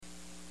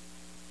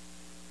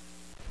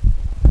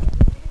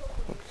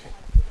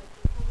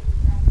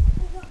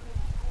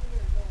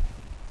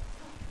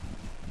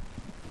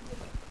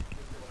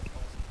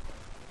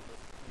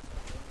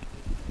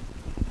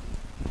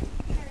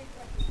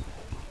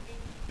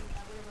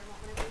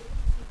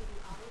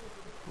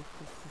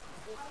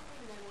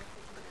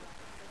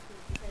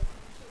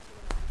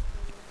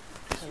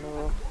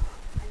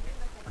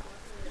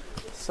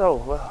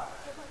Well,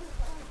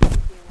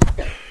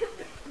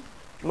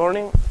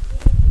 morning.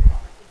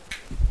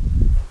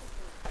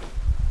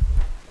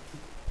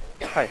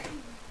 Hi,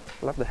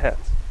 love the hat.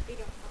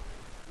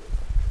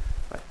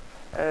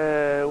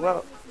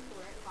 Well,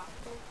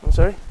 I'm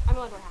sorry? I'm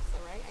allowed to wear hats though,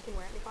 right? I can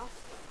wear it in class?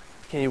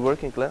 Can you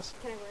work in class?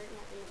 Can I wear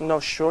it in No,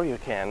 sure you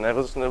can. It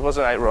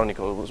wasn't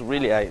ironical. It was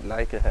really, I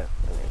like a hat.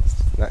 I mean,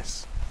 it's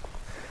nice.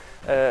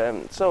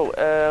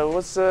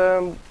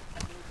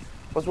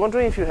 Was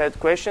wondering if you had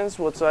questions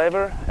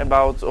whatsoever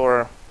about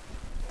or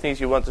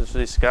things you wanted to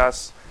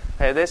discuss.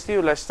 I had asked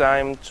you last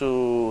time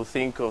to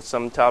think of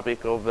some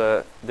topic of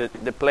the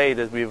play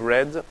that we've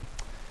read,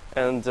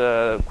 and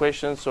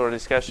questions or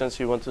discussions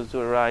you wanted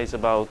to arise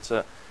about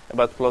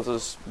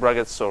Plautus'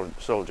 Braggart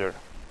Soldier.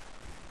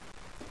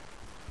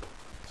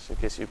 Just in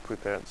case you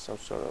prepared some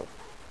sort of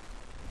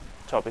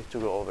topic to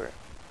go over,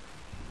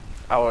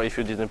 or if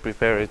you didn't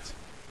prepare it,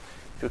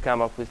 if you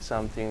come up with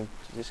something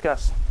to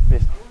discuss.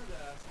 Please. I wanted to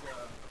ask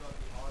about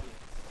the audience.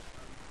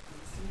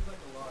 It seems like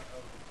a lot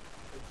of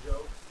the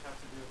jokes have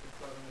to do with the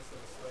cleverness of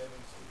a slave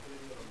and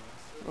stupidity of a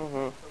master.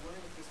 Mm-hmm. So I'm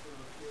wondering if this would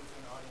appeal to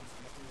an audience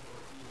masters or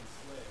even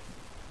slaves,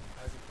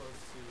 as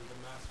opposed to the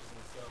masters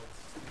themselves,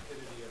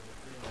 stupidity of the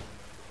freemen.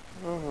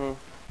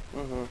 Mm-hmm.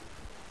 Mm-hmm.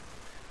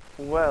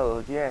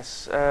 Well,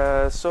 yes.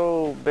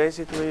 So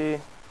basically,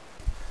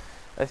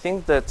 I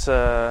think that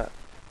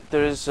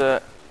there is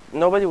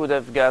nobody would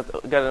have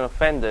gotten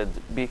offended.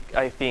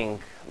 I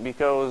think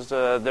because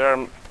there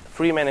are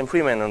free men and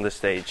free men on the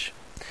stage.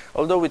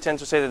 Although we tend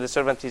to say that the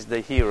servant is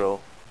the hero,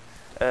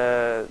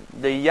 the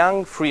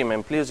young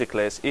freeman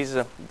Pleusicles is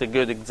the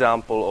good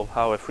example of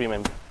how a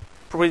freeman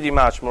pretty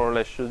much more or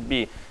less should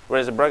be.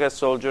 Whereas a Braggart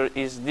soldier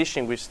is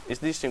distinguished.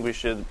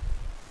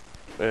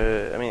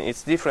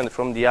 It's different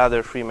from the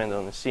other freemen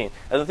on the scene.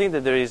 I don't think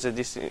that there is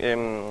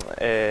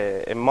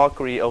a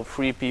mockery of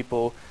free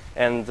people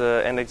and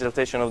an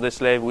exaltation of the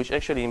slave, which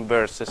actually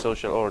inverts the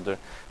social order.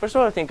 First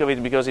of all, I think of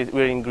it because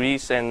we're in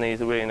Greece and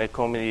we're in a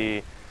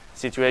comedy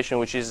situation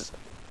which is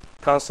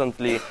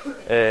constantly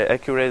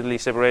accurately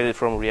separated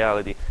from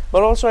reality.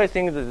 But also I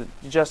think that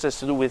it just has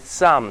to do with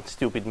some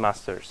stupid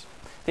masters.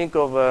 Think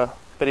of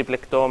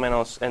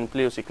Periplectomenos and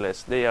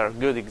Pleusicles. They are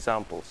good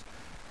examples.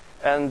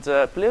 And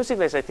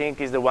Pleusicles, I think,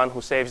 is the one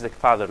who saves the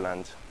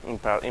fatherland in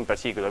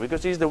particular,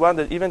 because he's the one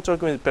that, even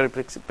talking with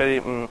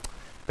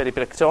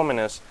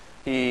Periplectomenos,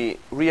 he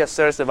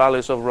reasserts the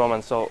values of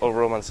Roman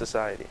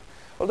society.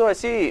 Although I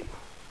see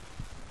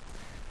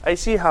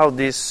how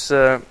these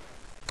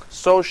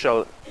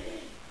social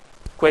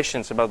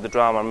questions about the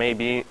drama may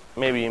be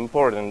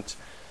important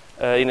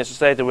in a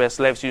society where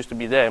slaves used to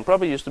be there and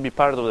probably used to be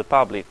part of the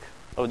public,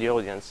 of the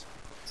audience.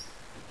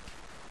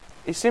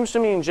 It seems to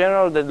me in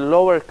general that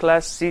lower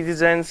class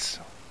citizens,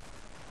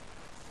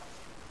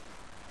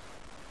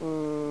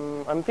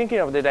 I'm thinking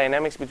of the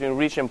dynamics between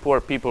rich and poor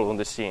people on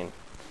the scene.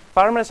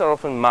 Farmers are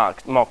often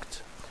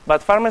mocked,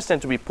 but farmers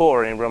tend to be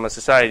poor in Roman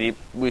society,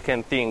 we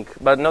can think,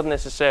 but not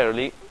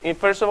necessarily.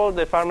 First of all,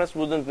 the farmers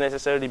wouldn't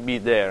necessarily be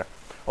there,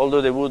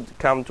 although they would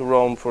come to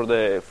Rome for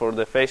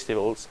the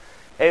festivals.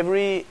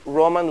 Every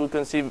Roman would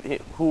conceive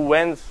who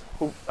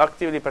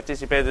actively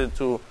participated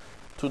to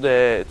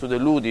the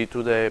ludi,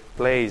 to the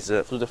plays,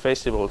 to the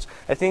festivals,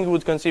 I think he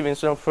would conceive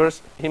himself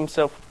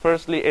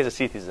firstly as a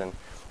citizen,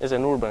 as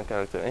an urban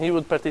character, and he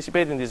would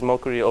participate in this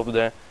mockery of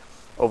the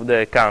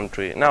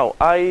country. Now,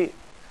 I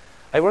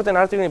wrote an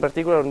article in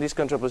particular on this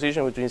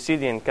contraposition between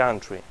city and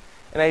country,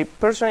 and I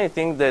personally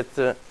think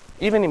that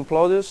even in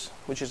Plautus,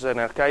 which is an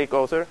archaic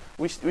author,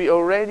 we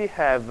already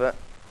have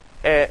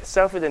a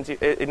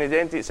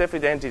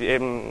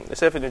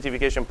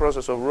self-identification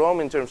process of Rome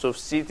in terms of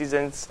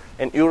citizens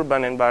and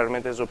urban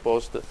environment as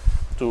opposed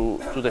to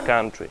the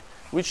country,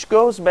 which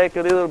goes back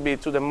a little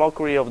bit to the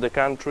mockery of the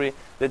country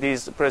that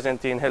is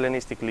present in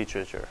Hellenistic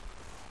literature,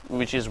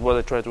 which is what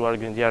I try to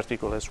argue in the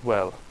article as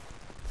well.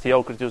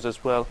 Theocritus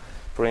as well,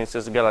 for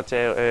instance,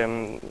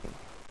 Galatea,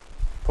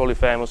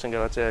 Polyphemus and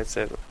Galatea,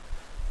 etc.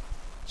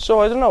 So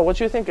I don't know, what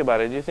do you think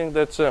about it? Do you think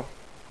that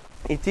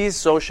it is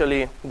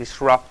socially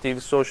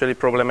disruptive, socially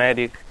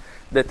problematic,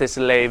 that a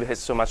slave has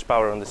so much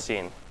power on the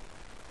scene?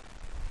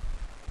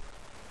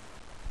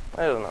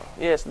 I don't know.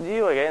 Yes,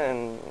 you again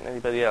and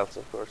anybody else,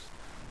 of course.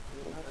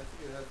 I think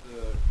it has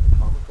the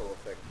comical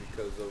effect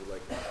because of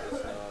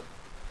it's not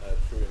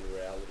true in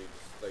reality.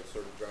 Just like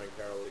sort of drawing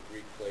parallel to the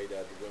Greek play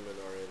that the women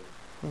are in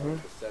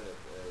the Senate.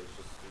 It's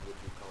just it would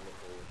be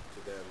comical to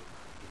them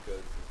because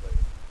it's like,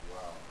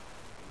 wow,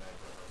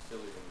 imagine how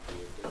silly it would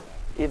be if this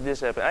happened. If this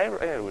happened,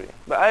 I agree.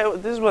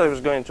 But this is what I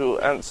was going to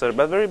answer.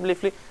 But very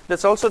briefly,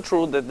 that's also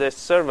true that the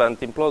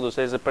servant in Plautus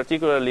has a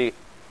particularly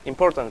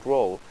important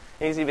role.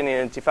 He's even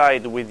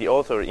identified with the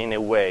author in a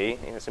way,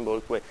 in a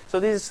symbolic way.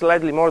 So this is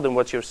slightly more than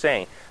what you're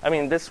saying. I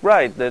mean, that's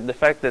right. The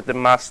fact that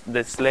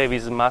the slave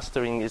is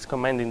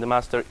commanding the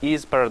master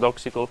is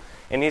paradoxical,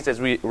 and is,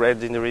 as we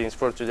read in the readings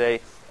for today,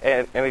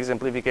 an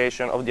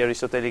exemplification of the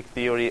Aristotelic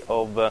theory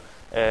of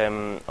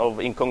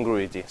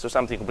incongruity. So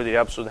something completely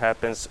absurd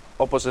happens,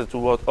 opposite to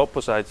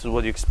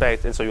what you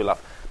expect, and so you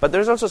laugh. But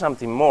there's also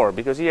something more,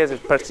 because he has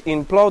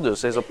in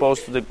Plautus, as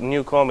opposed to the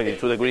new comedy,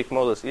 to the Greek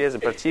models, he has a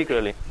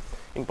particularly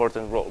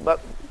important role.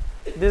 But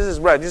this is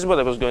right. This is what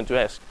I was going to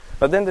ask.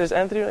 But then there's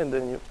Andrew, and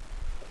then you.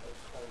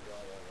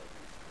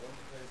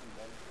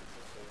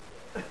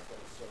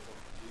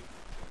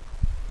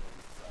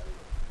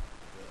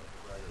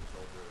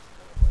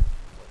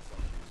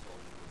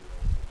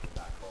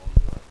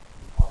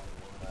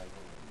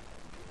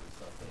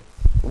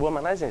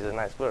 Womanizing is a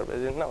nice verb. I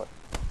didn't know it.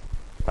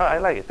 Oh, I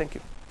like it. Thank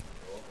you.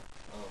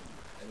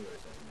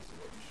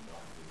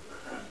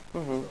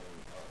 Mm-hmm.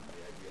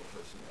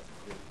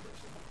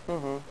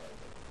 Mm-hmm.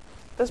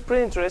 That's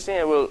pretty interesting.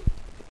 I will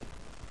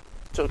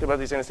talk about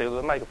this in a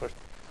second. Michael first.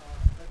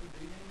 At the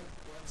beginning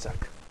of one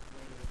Zach.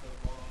 when there's the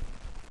long,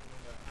 when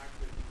the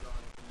actor comes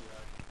on,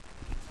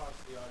 he talks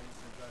to the audience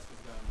and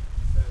addresses them.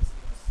 He says,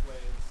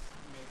 slaves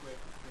make way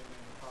for free men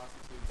and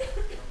prostitutes.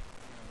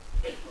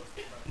 Stay close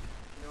to the front.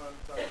 You know what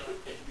I'm talking about at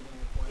the beginning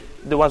of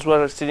one? The ones who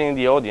are sitting in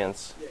the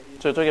audience.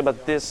 Yeah, So you're talking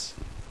about this.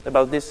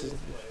 About this. It's in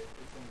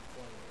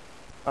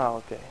the Ah,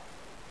 okay.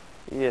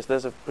 Yes,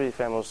 there's a pretty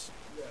famous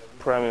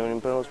premium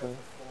improvement.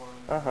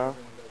 Uh-huh.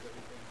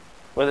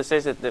 Where it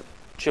says that the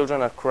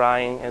children are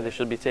crying and they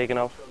should be taken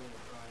off.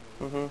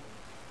 Mm-hmm.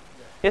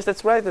 Yes,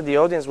 that's right. That the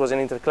audience was an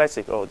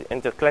interclassist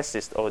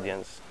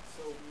audience.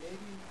 So maybe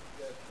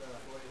that it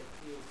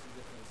appeals to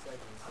different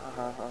segments.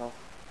 Uh-huh.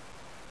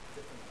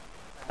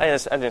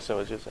 Different. I understand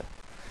what you said.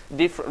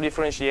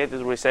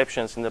 Differentiated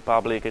receptions in the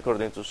public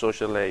according to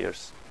social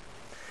layers.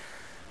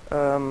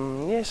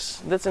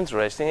 Yes, that's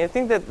interesting. I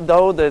think that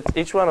though that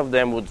each one of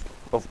them would,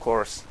 of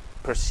course,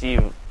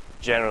 perceive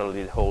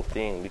generally the whole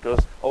thing, because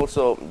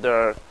also there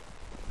are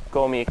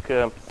comic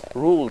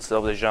rules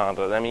of the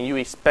genre. I mean, you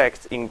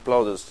expect in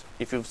Plautus,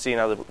 if you've seen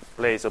other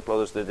plays of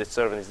Plautus, that the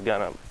servant is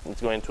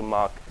going to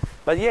mock.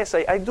 But yes,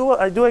 I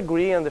do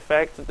agree on the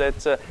fact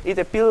that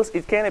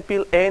it can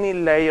appeal any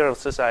layer of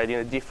society in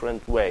a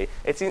different way.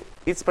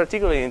 It's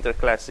particularly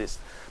interclassist.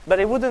 But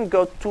I wouldn't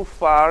go too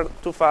far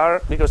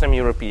because I'm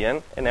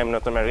European and I'm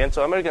not American.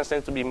 So Americans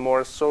tend to be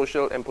more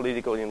social and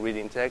political in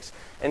reading text,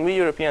 and we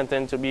Europeans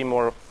tend to be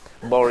more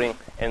boring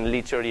and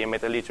literary and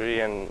meta-literary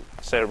and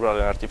cerebral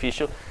and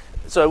artificial.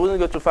 So I wouldn't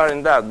go too far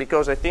in that,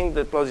 because I think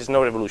that Plautus is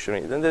not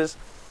revolutionary. Then there's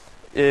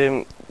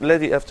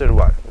Lady after a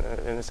while.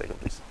 In a second,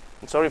 please.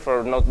 I'm sorry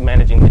for not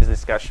managing this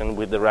discussion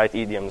with the right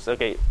idioms.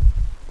 Okay,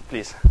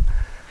 please. I've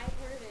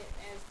heard it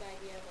as the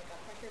idea of like a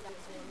pressure that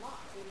is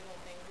unlocked through the whole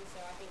thing. And so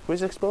I think Who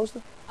is exposed?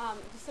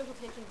 just social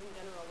tensions in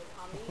general with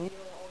comedy,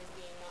 always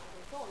being not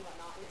in control and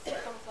whatnot. And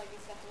it's almost like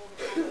acceptable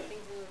to kind of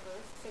things are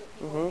reversed so that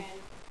people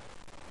can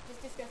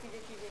just discuss these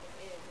issues as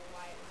it is and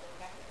why it's so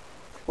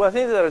effective. Well, I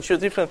think there are two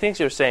different things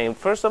you're saying.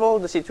 First of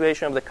all, the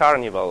situation of the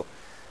carnival.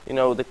 You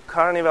know, the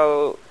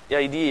carnival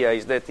idea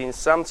is that in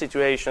some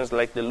situations,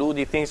 like the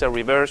Ludi, things are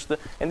reversed,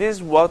 and this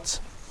is what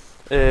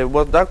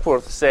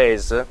Duckworth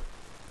says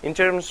in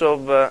terms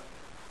of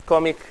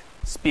comic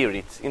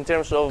spirit, in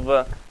terms of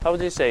how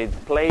do you say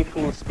it?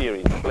 Playful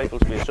spirit.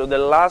 So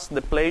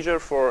the pleasure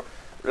for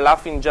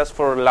laughing just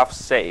for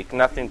laugh's sake,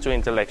 nothing too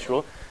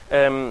intellectual.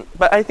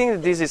 But I think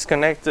that this is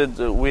connected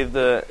with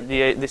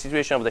the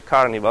situation of the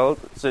carnival,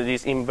 so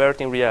this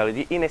inverting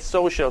reality in a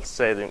social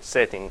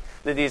setting.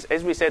 That is,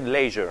 as we said,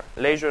 leisure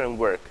and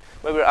work.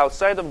 When we're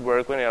outside of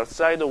work, when we're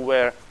outside of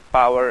where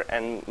power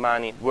and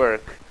money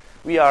work,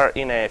 we are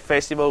in a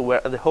festival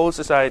where the whole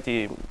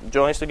society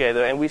joins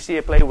together, and we see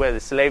a play where the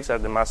slaves are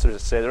the masters,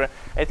 etc.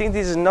 I think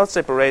this is not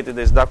separated,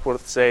 as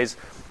Duckworth says,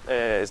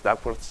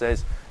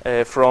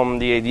 from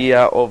the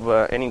idea of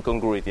an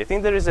incongruity. I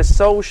think there is a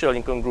social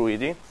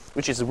incongruity,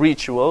 which is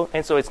ritual,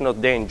 and so it's not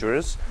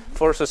dangerous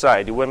for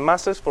society. When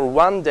masters for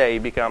one day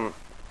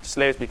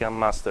slaves become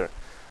master.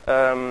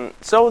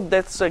 So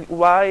that's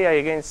why I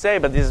again say,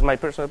 but this is my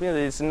personal opinion,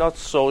 that it's not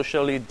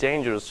socially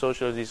dangerous,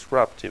 socially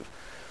disruptive.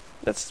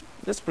 That's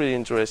pretty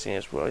interesting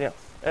as well, yeah.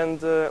 And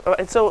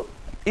so,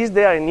 is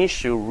there an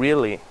issue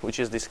really which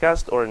is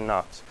discussed or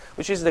not?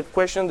 Which is the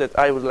question that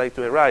I would like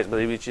to arise,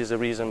 but which is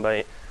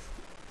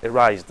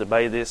arised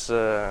by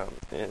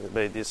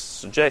this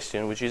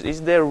suggestion, which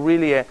is there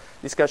really a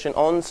discussion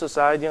on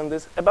society on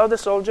this? About the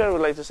soldier, I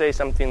would like to say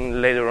something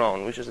later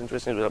on, which is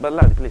interesting as well. But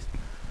Ladi, please.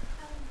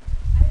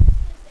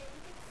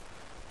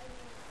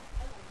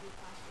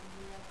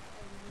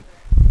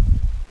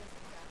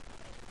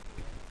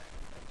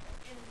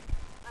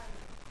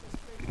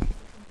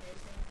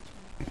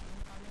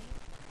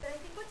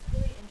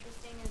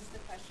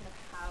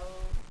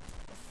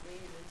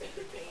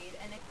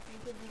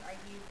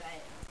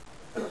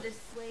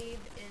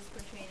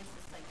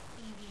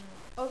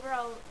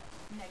 Overall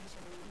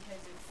negatively,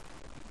 because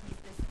he's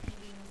this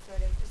thieving,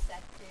 sort of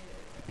deceptive,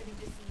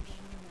 deceiving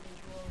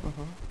individual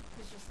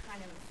who's just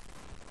kind of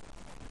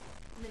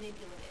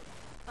manipulative.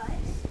 But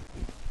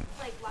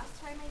like last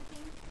time, I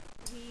think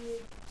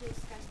we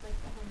discussed like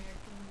the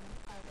Homerican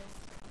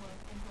artist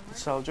in Homer.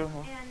 Soldier,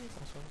 huh? And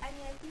I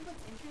mean, I think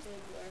what's interesting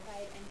is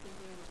glorified and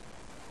thinking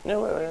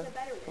No, there's a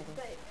better way,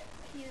 but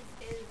he is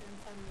in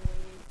some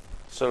ways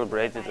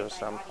celebrated or by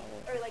something.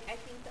 audience. Or like I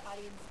think the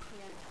audience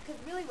can't,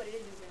 because really what it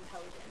is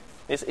intelligence.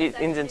 It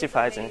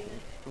intensifies it.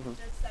 The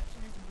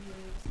section is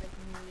really just like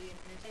really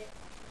interesting.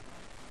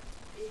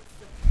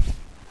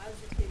 As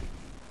a kid,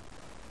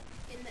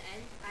 in the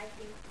end, I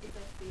think it's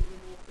a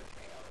favorable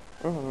portrayal.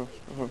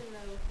 Even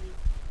though he's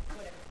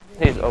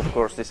whatever. He's of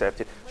course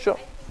deceptive. Like, Sure. I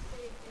think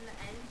that in the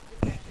end,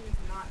 deception is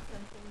not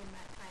something in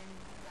that time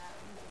that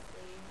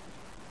mostly.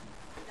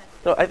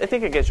 No, I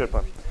think I get your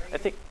point. I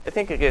think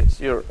I get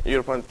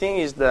your point. Thing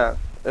is that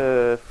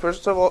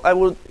first of all, I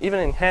would even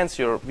enhance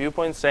your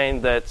viewpoint,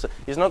 saying that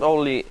it's not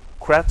only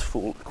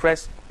craftful.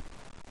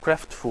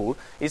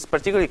 It's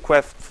particularly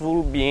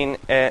craftful being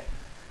a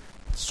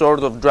sort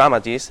of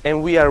dramatist,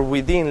 and we are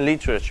within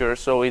literature,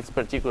 so it's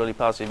particularly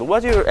possible.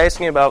 What you're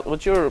asking about,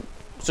 what you're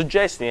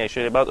suggesting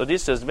actually about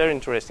Odysseus, is very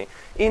interesting.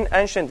 In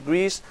ancient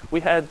Greece,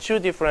 we had two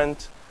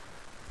different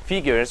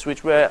figures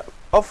which were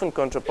often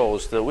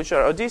contraposed, which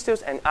are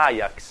Odysseus and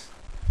Ajax.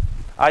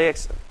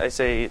 Ajax, I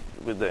say it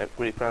with the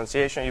Greek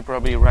pronunciation, you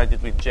probably write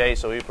it with J,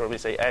 so you probably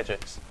say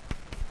Ajax.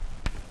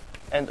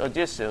 And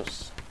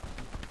Odysseus.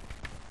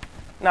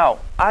 Now,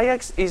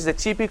 Ajax is the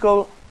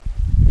typical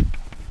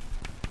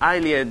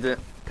Iliad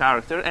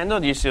character, and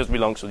Odysseus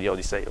belongs to the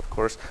Odyssey, of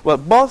course. Well,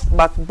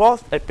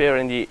 both appear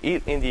in the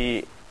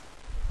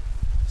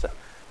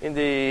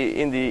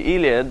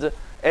Iliad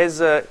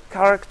as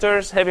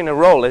characters having a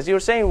role. As you're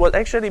saying, what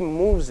actually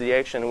moves the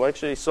action, what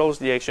actually solves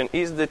the action,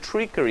 is the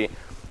trickery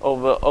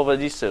of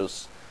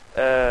Odysseus.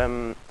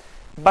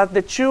 But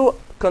the two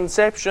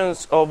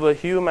conceptions of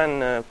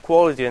human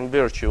quality and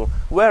virtue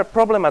were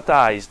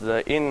problematized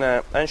in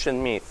ancient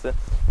myth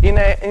in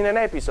an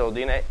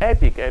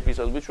epic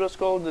episode, which was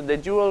called the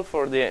duel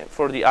for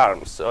the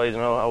arms. So I don't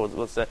know how it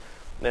was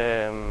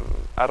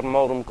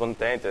armorum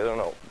contente. I don't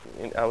know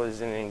how it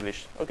is in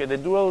English. Okay, the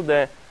duel.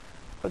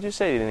 What do you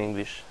say in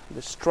English?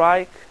 The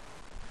strike,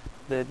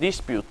 the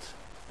dispute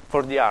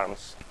for the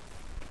arms.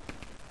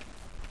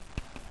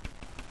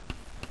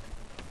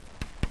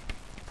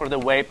 For the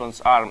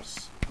weapons,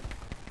 arms.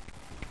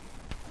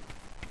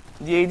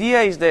 The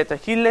idea is that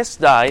Achilles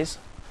dies,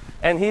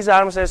 and his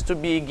arms has to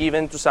be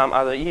given to some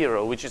other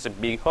hero, which is a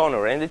big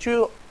honor. And the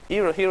two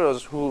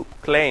heroes who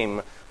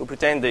pretend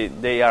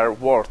they are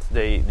worth,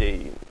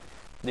 they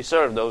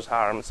deserve those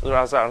arms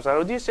are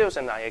Odysseus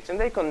and Ajax, and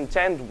they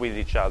contend with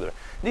each other.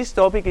 This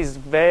topic is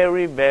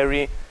very,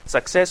 very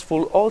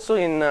successful also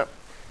in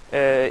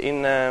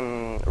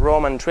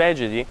Roman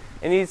tragedy,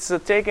 and it's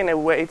taken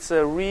away. It's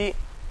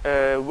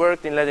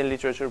worked in Latin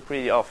literature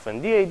pretty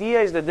often. The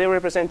idea is that they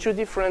represent two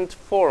different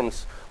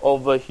forms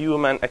of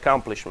human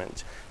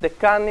accomplishment. The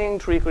cunning,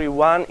 trickery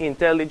one,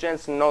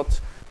 intelligence, not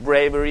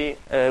bravery,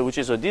 which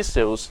is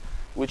Odysseus,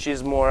 which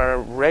is more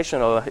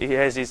rational. He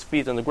has his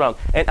feet on the ground.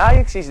 And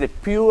Ajax is the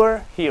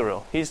pure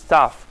hero. He's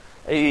tough.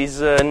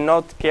 He's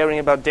not caring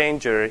about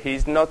danger.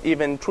 He's not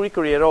even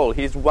trickery at all.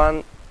 He's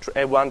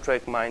a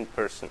one-track mind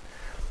person.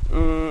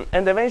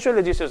 And eventually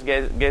Odysseus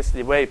gets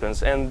the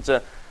weapons, and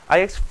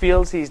Ajax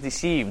feels he's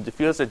deceived,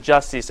 feels that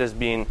justice has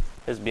been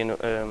how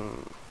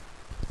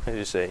do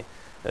you say,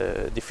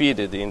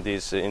 defeated in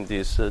these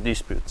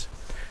disputes.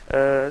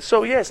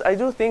 So yes, I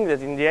do think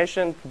that in the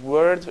ancient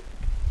world,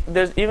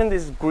 there's even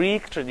this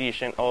Greek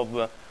tradition of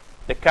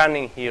the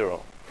cunning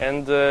hero,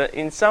 and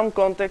in some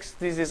contexts,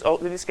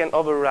 this can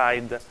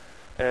override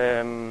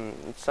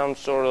some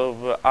sort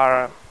of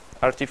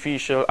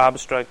artificial,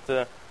 abstract,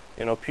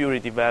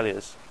 purity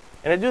values.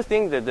 And I do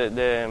think that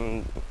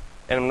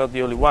and I'm not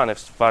the only one,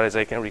 as far as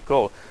I can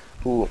recall,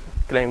 who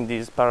claimed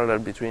this parallel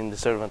between the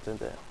servant and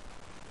the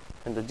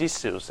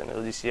Odysseus and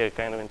Odysseus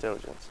kind of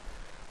intelligence.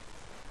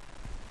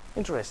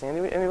 Interesting.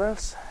 Anyone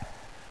else?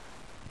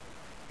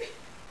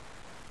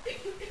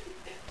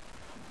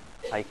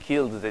 I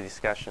killed the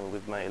discussion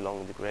with my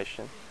long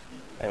digression.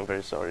 I'm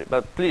very sorry.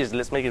 But please,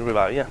 let's make it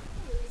revive. Yeah. I have a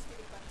really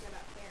stupid question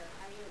about hair.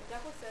 I mean,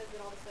 Douglas says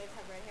that all the slaves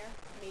have red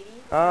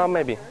hair.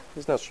 Maybe. Sure.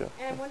 It's not true.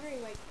 And I'm wondering,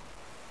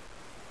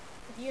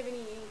 do you have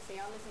any say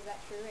on this? Is that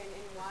true? And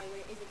why?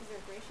 Is it because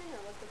of creation, or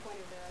what's the point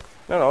of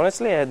the... No,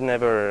 honestly, I had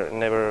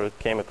never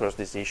came across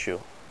this issue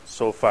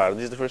so far.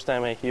 This is the first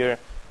time I hear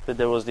that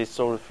there was this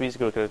sort of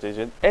physical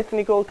characterization.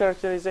 Ethnical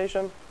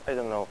characterization? I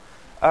don't know.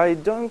 I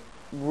don't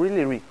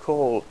really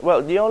recall.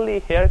 Well, the only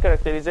hair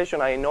characterization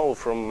I know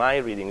from my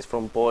readings,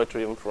 from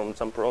poetry and from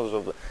some prose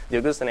of the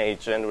Augustan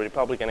age and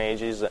Republican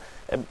age, is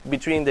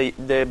between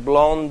the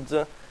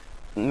blonde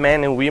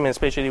men and women,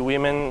 especially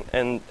women,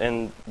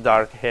 and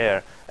dark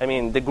hair. I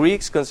mean, the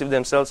Greeks conceive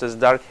themselves as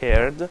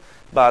dark-haired,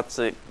 but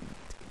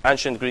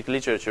ancient Greek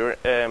literature,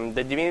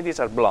 the divinities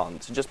are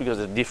blonde, just because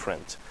they're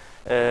different.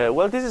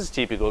 Well, this is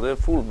typical, they're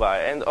fooled by,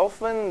 and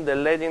often the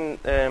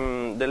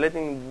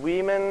Latin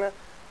women,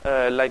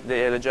 like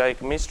the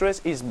elegiac mistress,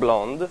 is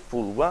blonde,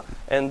 fulva,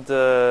 and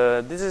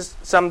this is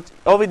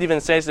Ovid even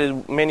says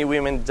that many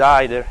women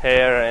dye their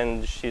hair,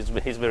 and he's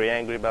very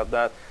angry about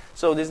that.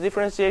 So this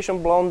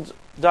differentiation, blonde,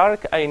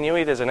 dark, I knew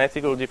it as an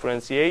ethical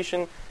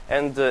differentiation,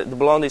 and the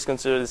blonde is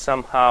considered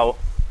somehow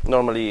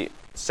normally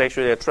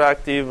sexually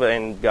attractive,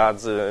 and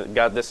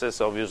goddesses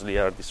obviously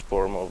are this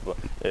form of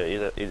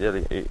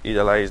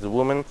idealized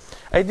woman.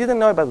 I didn't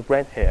know about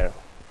red hair.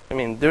 I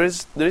mean, there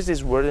is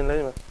this word in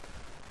Latin. Could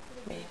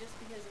it be just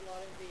because a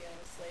lot of the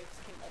slaves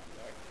came up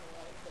north and a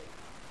lot of like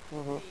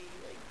Mhm. the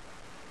like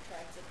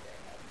tribes up there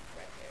have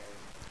red hair?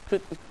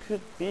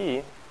 Could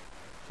be.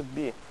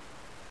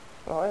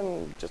 Well,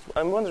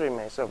 I'm wondering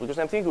myself because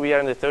I think we are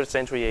in the 3rd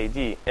century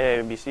AD,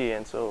 BC,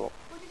 and so.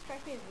 What just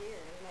strikes me as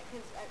weird,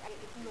 because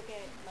if you look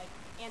at like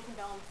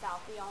antebellum South,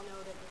 we all know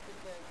that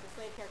the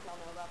slave character, all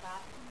know about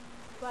that.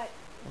 But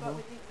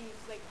with these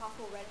like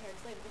possible red-haired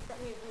slaves, it just struck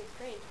me as really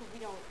strange because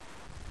we don't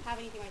have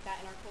anything like that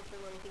in our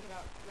culture when we think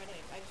about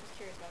redheads. I was just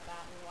curious about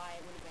that and why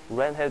it would have been.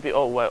 Redhead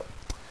people. Oh well.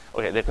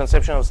 Okay, the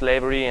conception of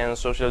slavery and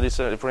social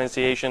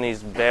differentiation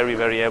is very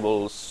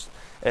variable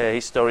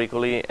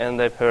historically,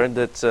 and I've heard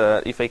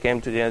that if I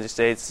came to the United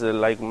States,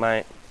 like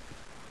my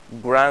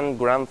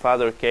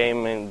grandfather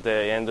came in the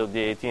end of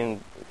the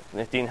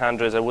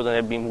 1800s, I wouldn't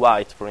have been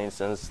white, for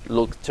instance.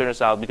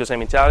 Turns out, because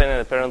I'm Italian,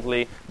 and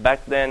apparently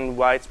back then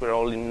whites were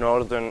only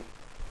northern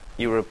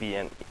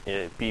European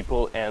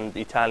people, and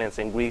Italians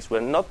and Greeks were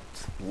not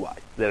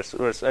white.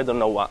 I don't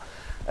know why.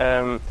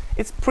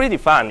 It's pretty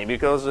funny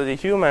because the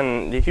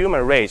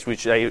human race,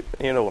 which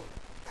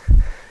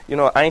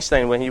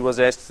Einstein, when he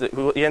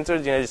entered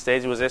the United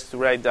States, he was asked to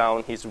write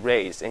down his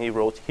race, and he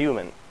wrote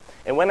human.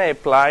 And when I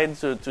applied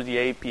to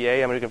the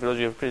APA, American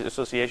Philosophy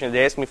Association,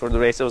 they asked me for the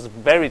race. I was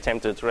very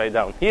tempted to write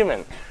down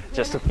human,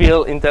 just to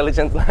feel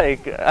intelligent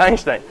like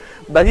Einstein.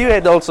 But he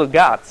had also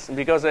guts,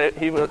 because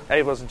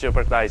I was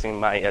jeopardizing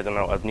my,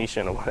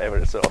 admission or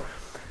whatever, so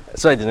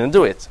I didn't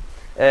do it.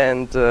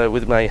 And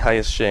with my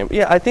highest shame.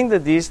 Yeah, I think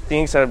that these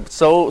things are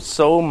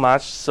so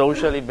much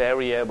socially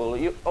variable.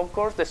 Of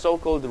course, the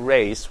so-called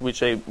race,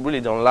 which I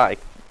really don't like.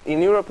 In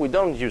Europe, we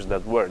don't use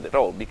that word at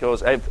all,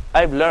 because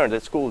I've learned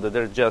at school that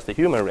they're just a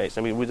human race.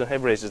 I mean, we don't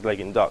have races like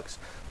in dogs,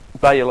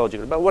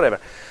 biological, but whatever.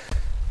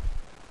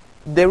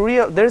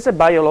 There's a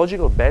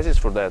biological basis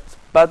for that,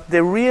 but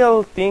the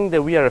real thing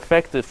that we are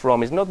affected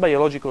from is not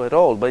biological at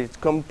all, but it's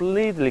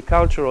completely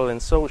cultural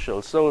and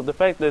social. So the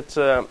fact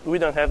that we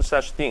don't have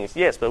such things,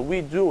 yes, but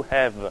we do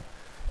have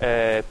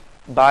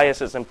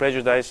biases and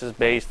prejudices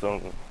based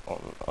on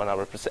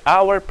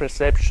our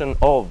perception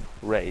of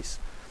race.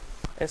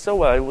 And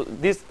so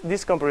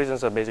these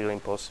comparisons are basically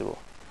impossible.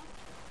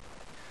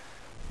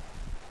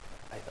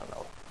 I don't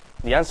know.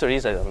 The answer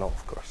is I don't know,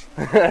 of course.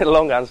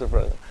 Long answer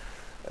for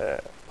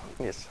that.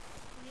 Yes.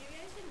 You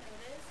guys should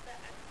notice that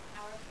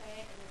our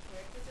play and the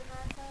characters of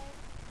our play,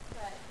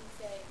 but you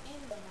say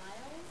in the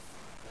miles.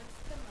 What's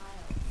the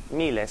miles?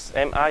 Miles,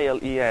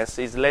 M-I-L-E-S,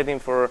 is Latin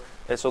for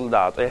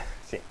soldato.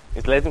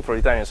 It's Latin for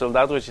Italian.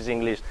 Soldato, which is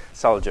English,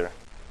 soldier.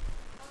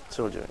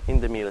 Soldier, in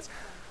the miles.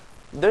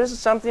 There's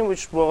something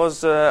which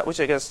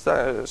I guess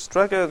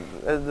struck at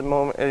the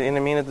moment, in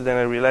a minute, then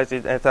I realized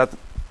it. I thought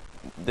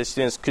the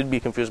students could be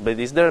confused by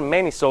this. There are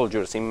many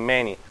soldiers in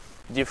many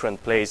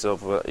different plays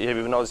of.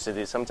 You've noticed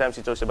it. Sometimes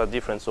he talks about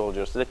different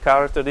soldiers. This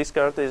character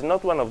is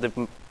not one of the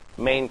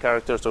main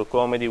characters of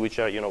comedy, which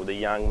are the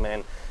young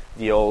man,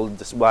 the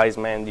old wise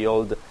man, the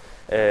old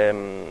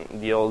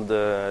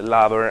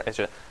lover,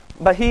 etc.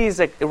 But he is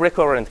a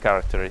recurrent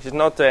character. He's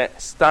not a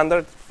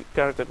standard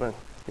character, but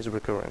he's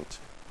recurrent.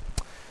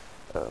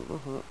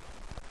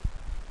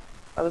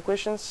 Other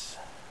questions?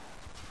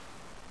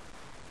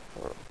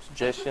 Or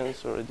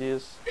suggestions or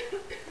ideas?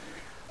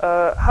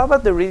 How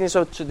about the readings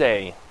of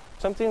today?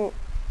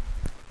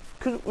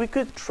 We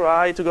could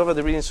try to go over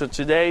the readings of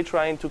today,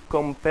 trying to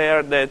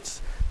compare that,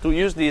 to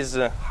use this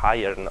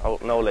higher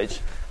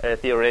knowledge,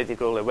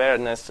 theoretical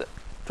awareness,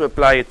 to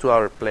apply it to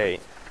our play.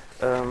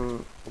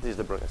 This is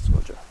the Broken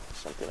Soldier,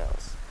 something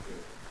else.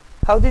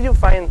 How did you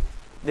find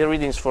the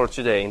readings for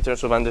today in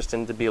terms of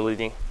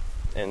understandability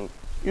and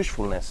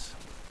usefulness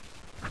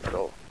at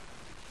all?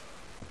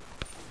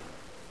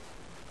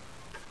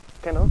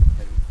 Kind of?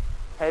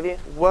 Heavy?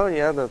 Well,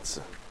 yeah, that's...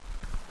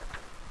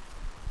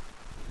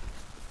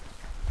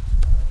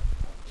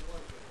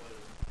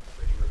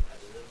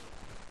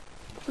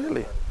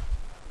 Really?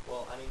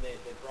 Well, I mean, they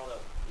brought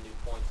up new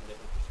points and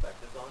different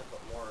perspectives on it,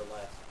 but more or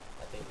less,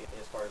 I think,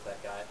 as far as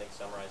that guy, I think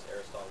summarized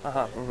Aristotle's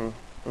theory.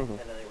 And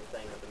then they were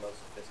saying that the most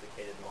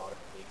sophisticated modern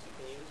techniques you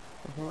can use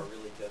are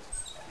really just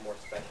more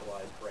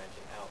specialized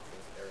branching out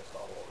things that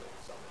Aristotle already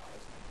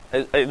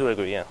summarized. I do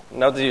agree, yeah.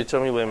 Now that you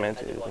tell me what I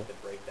meant. I did like the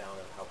breakdown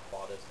of how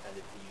Plautus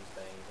tended to use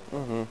things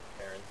and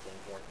parents and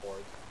joint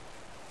chords.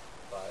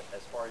 But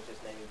as far as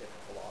just naming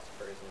different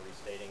philosophers and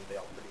restating, they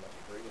all pretty much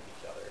agree with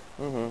each other.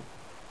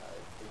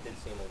 It did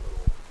seem a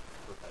little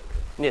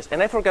repetitive. Yes,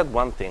 and I forgot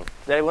one thing.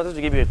 I wanted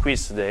to give you a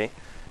quiz today.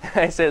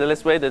 I said,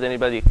 let's wait that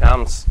anybody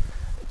comes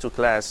to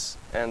class,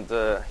 and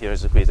here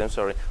is the quiz. I'm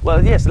sorry.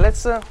 Well, yes,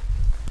 let's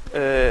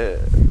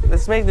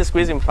make this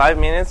quiz in 5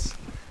 minutes,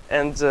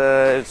 and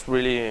it's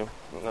really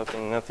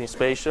nothing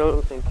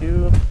special. Thank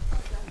you.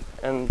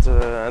 And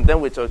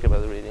then we talk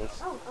about the readings.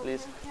 Oh, okay.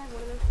 Please. Yeah,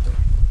 one of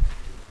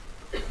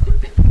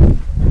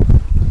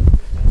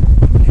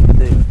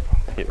those.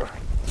 Here.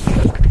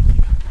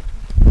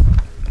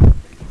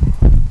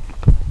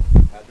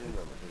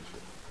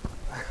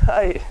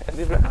 Hi.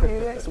 Oh,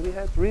 yes, we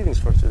had readings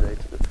for today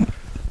too.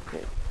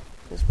 Okay.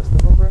 Please pass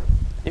them over.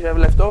 you have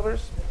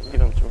leftovers? Give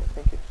them to me.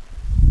 Thank you.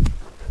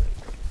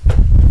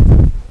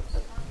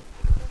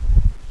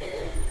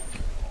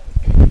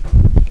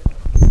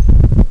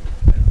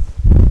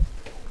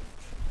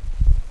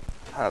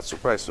 Ah,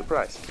 surprise,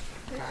 surprise.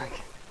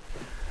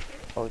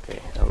 Okay.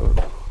 The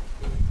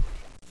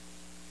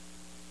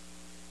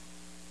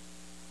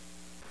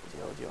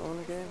audio on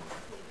again.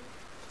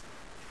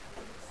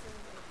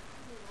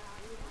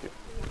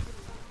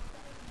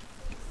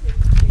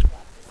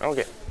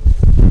 Okay.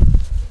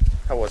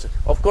 How was it?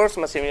 Of course,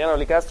 Massimiliano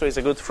Licastro is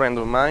a good friend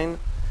of mine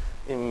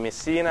in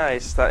Messina.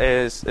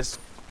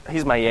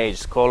 He's my age.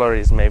 Scholar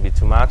is maybe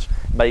too much,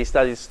 but he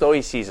studied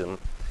Stoicism.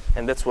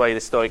 And that's why the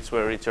Stoics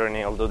were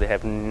returning, although they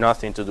have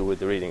nothing to do with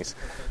the readings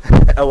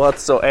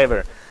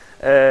whatsoever.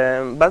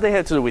 But they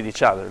had to do with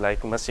each other.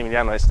 Like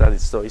Massimiliano has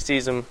studied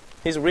Stoicism.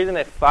 He's written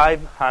a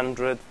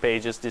 500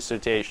 pages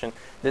dissertation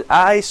that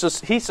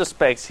he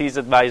suspects his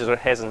advisor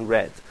hasn't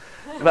read.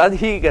 But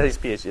he got his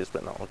PhD,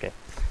 but no, okay.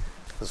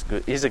 That's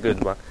good. He's a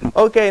good one.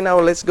 Okay, now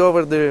let's go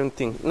over the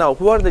thing. Now,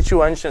 who are the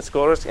two ancient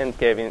scholars? And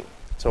Kevin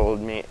told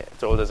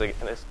us again.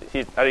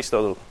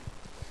 Aristotle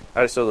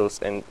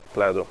and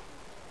Plato.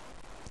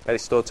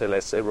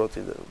 Aristoteles, I wrote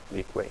it the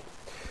big way.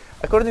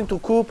 According to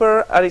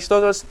Cooper,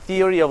 Aristotle's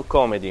theory of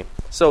comedy.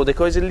 So the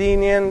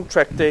Coecelinian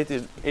tractate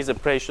is a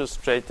precious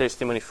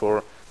testimony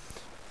for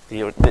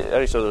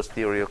Aristotle's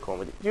theory of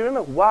comedy. Do you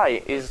remember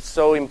why it's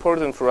so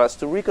important for us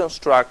to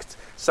reconstruct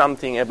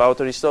something about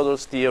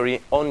Aristotle's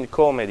theory on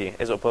comedy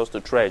as opposed to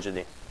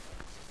tragedy?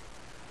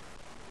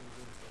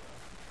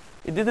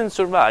 It didn't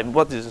survive.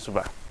 What didn't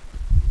survive?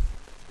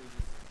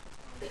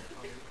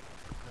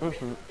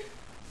 Mm-hmm.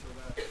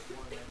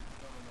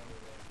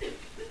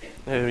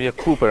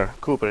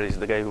 Cooper is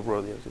the guy who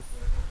wrote it.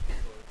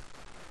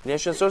 The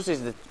ancient source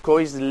is the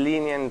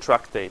Coecelinian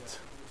tractate.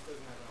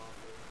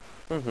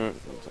 Mm-hmm.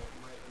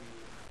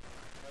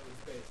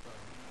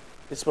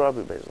 It's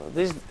probably based on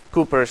this is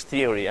Cooper's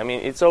theory. I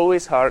mean, it's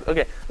always hard.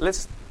 Okay,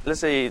 let's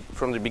say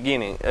from the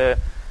beginning.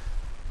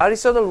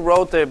 Aristotle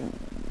wrote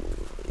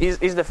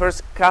is the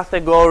first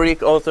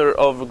categoric author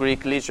of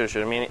Greek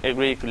literature. I mean,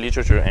 Greek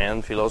literature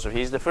and philosophy.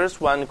 He's the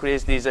first one who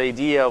creates this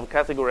idea of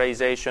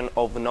categorization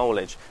of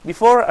knowledge.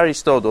 Before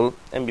Aristotle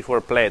and before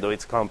Plato,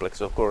 it's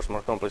complex, of course,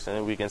 more complex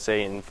than we can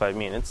say in 5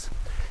 minutes.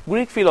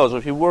 Greek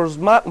philosophy was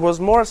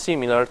more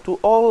similar to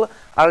all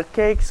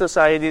archaic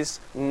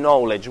societies'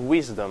 knowledge,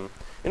 wisdom.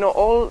 You know,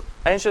 all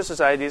ancient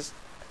societies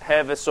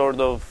have a sort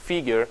of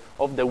figure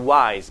of the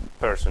wise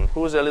person,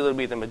 who's a little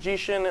bit a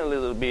magician, a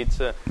little bit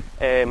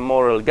a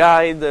moral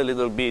guide, a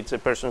little bit a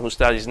person who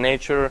studies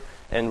nature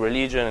and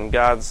religion and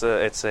gods,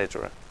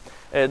 etc.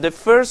 The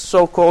first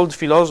so-called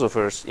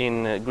philosophers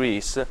in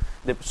Greece,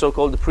 the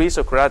so-called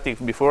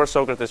pre-Socratic, before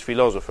Socrates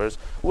philosophers,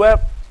 were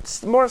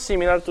more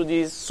similar to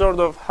these sort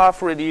of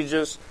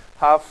half-religious,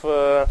 half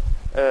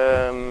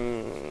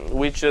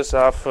witches,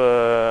 half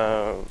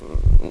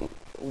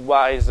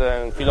wise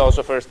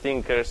philosophers,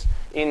 thinkers,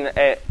 in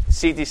a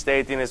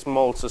city-state, in a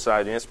small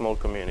society, in a small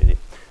community.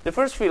 The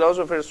first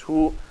philosophers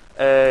who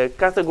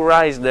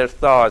categorized their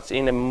thoughts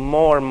in a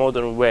more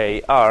modern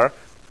way are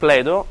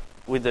Plato,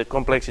 with the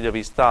complexity of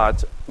his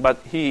thought,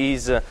 but he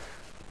is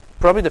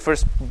probably the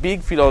first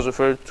big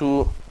philosopher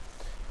to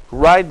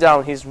write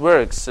down his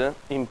works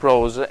in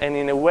prose and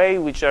in a way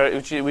which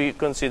we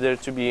consider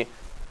to be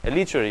a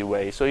literary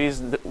way. So he's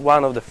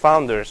one of the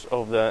founders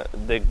of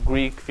the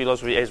Greek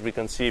philosophy as we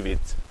conceive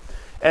it.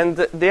 And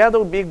the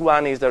other big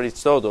one is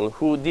Aristotle,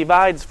 who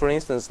divides, for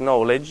instance,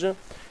 knowledge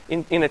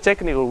in a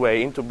technical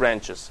way into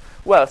branches.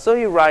 Well, so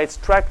he writes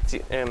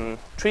tractates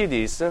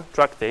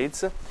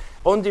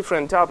on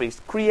different topics,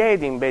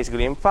 creating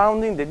basically and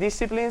founding the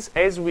disciplines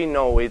as we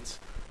know it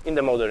in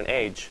the modern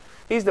age.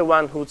 He's the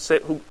one who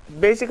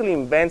basically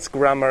invents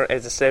grammar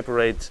as a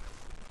separate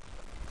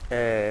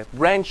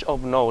branch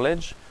of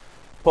knowledge,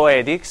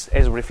 poetics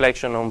as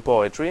reflection on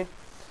poetry,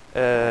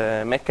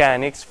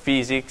 mechanics,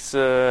 physics,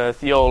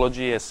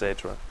 theology,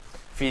 etc.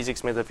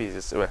 Physics,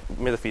 metaphysics. Well,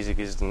 metaphysics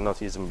is not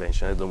his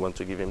invention. I don't want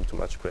to give him too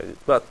much credit.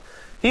 But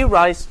he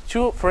writes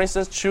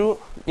two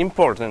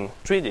important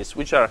treatises,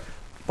 which are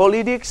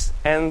Politics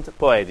and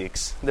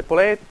Poetics. The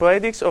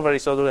Poetics of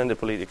Aristotle and the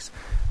Politics.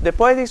 The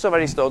Poetics of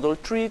Aristotle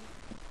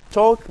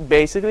talk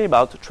basically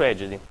about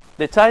tragedy.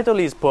 The title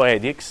is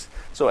Poetics,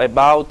 so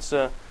about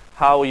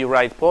how you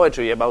write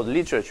poetry, about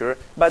literature,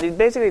 but it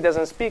basically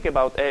doesn't speak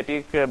about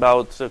epic,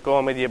 about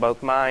comedy,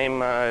 about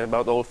mime,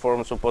 about all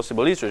forms of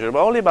possible literature,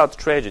 but only about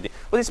tragedy.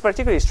 What is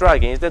particularly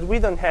striking is that we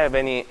don't have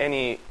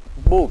any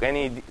book,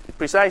 any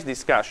precise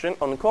discussion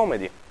on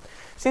comedy.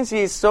 Since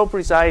he is so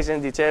precise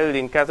and detailed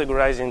in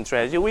categorizing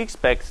tragedy, we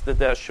expect that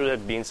there should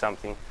have been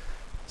something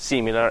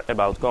similar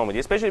about comedy,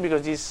 especially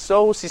because he's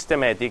so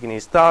systematic in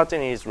his thought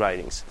and in his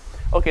writings.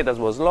 Okay, that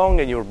was long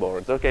and you're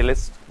bored. Okay,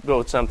 let's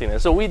go to something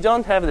else. So we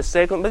don't have the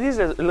second, but this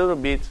is a little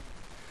bit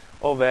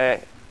of a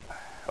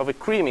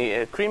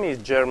Krimi. Krimi is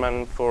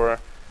German for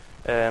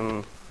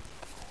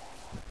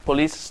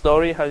police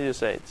story. How do you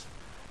say it?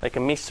 Like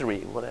a mystery,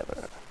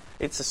 whatever.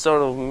 It's a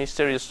sort of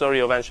mysterious story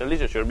of ancient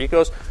literature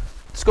because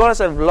scholars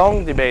have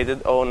long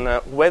debated on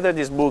whether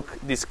this book,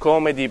 this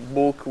comedy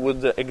book,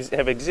 would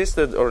have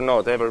existed or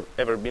not,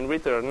 ever been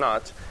written or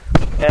not,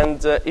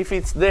 and if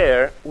it's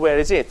there, where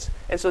is it?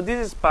 And so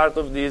this is part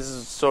of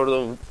this sort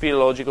of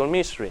philological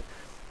mystery.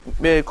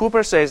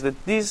 Cooper says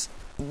that this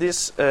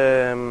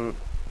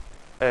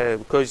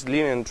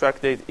Koizlinian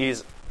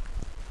tractate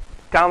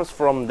comes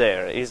from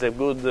there, is a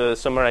good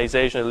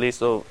summarization, at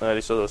least, of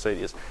Aristotle's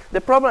ideas.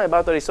 The problem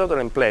about Aristotle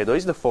and Plato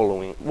is the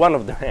following, one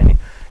of the many,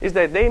 is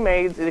that they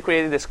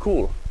created a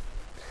school.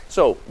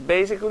 So,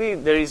 basically,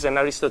 there is an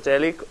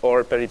Aristotelic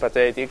or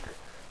peripatetic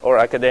or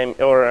academic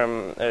or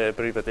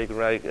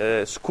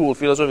peripatetic school,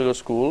 philosophical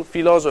school,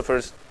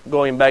 philosophers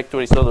going back to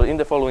Aristotle in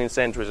the following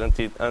centuries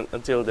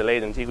until the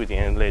late antiquity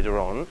and later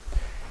on.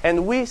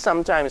 And we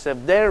sometimes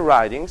have their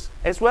writings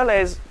as well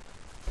as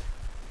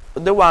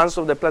the ones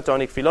of the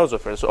Platonic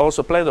philosophers.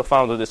 Also, Plato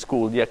founded the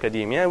school, the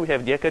Academia, and we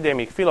have the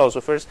academic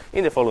philosophers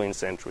in the following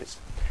centuries.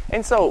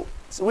 And so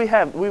we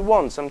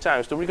want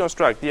sometimes to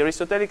reconstruct the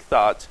Aristotelic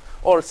thought,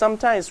 or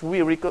sometimes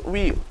we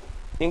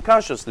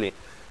unconsciously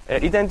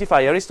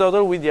identify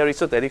Aristotle with the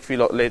Aristotelic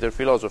later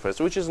philosophers,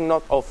 which is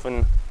not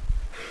often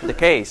the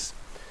case.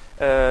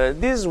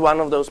 This is one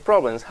of those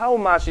problems. How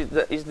much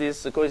is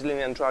this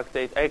Koizlinian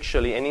tractate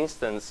actually an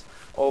instance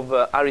of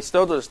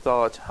Aristotle's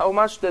thought? How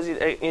much does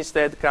it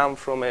instead come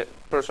from a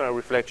personal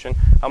reflection?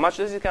 How much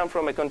does it come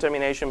from a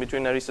contamination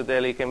between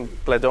Aristotelic and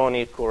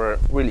Platonic or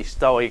really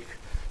Stoic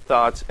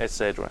thought,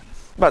 etc.?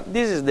 But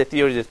this is the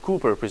theory that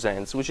Cooper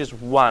presents, which is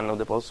one of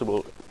the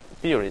possible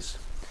theories,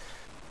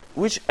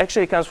 which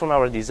actually comes from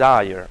our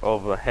desire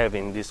of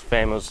having this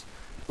famous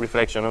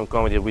reflection on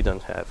comedy that we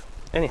don't have.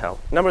 Anyhow,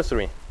 number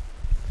 3.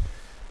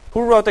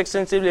 Who wrote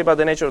extensively about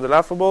the nature of the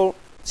laughable?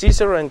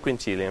 Cicero and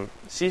Quintilian.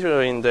 Cicero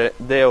in the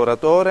De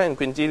Oratore and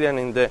Quintilian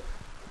in the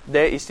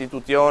De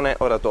Institutione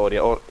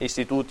Oratoria, or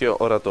Institutio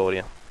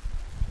Oratoria.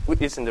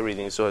 It's in the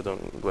reading, so I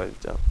don't write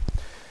it down.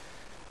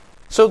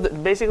 So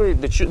basically,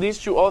 these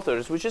two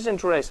authors, which is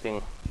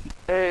interesting.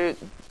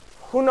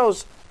 Who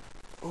knows?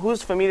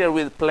 Who's familiar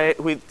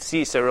with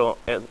Cicero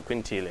and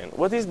Quintilian?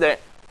 What is the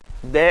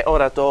De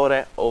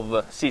Oratore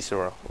of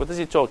Cicero? What does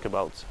he talk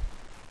about?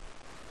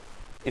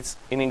 It's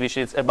in English.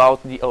 It's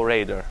about the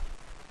orator.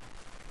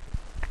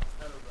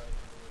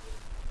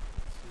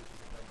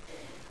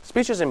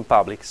 Speeches in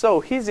public.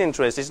 So his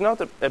interest is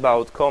not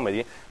about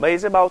comedy, but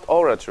it's about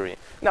oratory.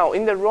 Now,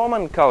 in the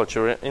Roman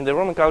culture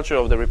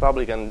of the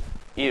Republican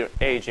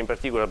age in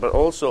particular, but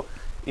also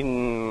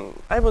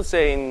I would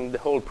say in the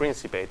whole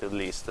Principate at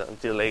least,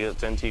 until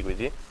late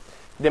antiquity,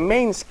 the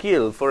main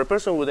skill for a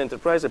person who would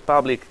enterprise a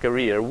public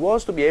career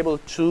was to be able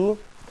to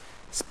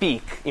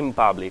speak in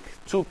public,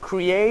 to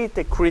create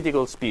a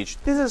critical speech.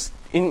 This is,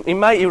 in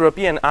my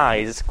European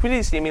eyes,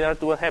 pretty similar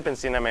to what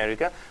happens in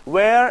America,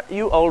 where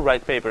you all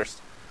write papers,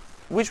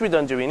 which we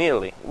don't do in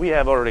Italy. We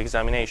have oral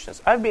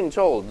examinations. I've been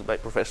told by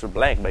Professor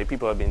Blank, by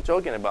people I've been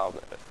talking about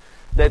it,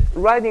 that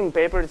writing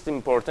papers is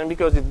important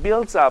because it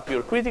builds up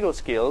your critical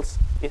skills,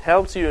 it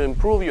helps you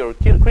improve your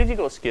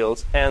critical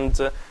skills and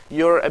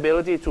your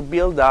ability to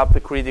build up a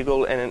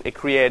critical and a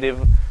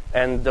creative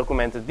and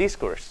documented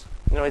discourse.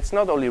 You know, it's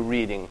not only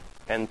reading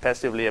and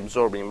passively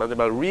absorbing, but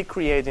about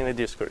recreating a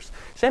discourse.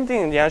 Same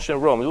thing in the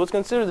ancient Rome. It was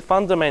considered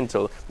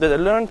fundamental that a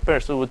learned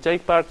person who would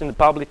take part in the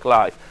public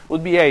life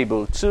would be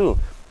able to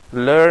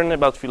learn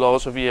about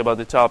philosophy, about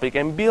the topic,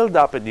 and build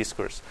up a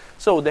discourse.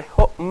 So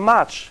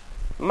much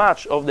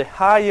of the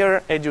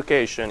higher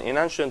education in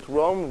ancient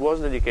Rome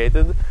was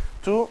dedicated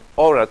to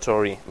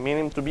oratory,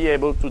 meaning to be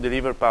able to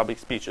deliver public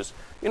speeches.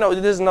 You know,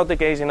 this is not the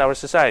case in our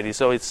society,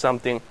 so it's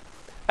something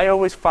I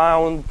always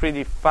found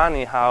pretty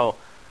funny how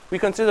we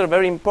consider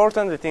very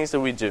important the things that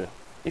we do.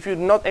 If you're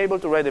not able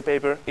to write a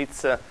paper,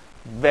 it's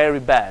very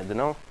bad, you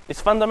know?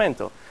 It's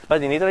fundamental.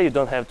 But in Italy, you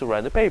don't have to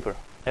write a paper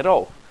at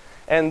all.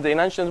 And in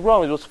ancient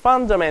Rome, it was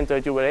fundamental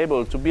that you were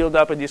able to build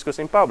up a discourse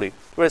in public.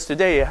 Whereas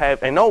today,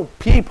 I know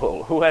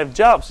people who have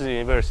jobs in the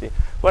university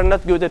who are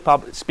not good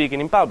at speaking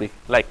in public,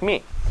 like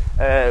me.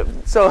 But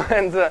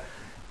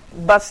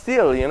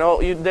still, you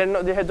know,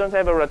 they don't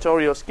have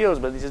oratorial skills,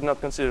 but this is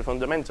not considered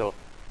fundamental.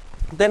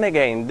 Then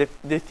again,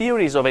 the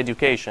theories of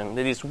education,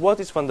 that is, what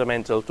is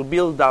fundamental to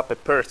build up a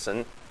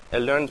person, a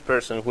learned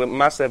person who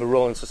must have a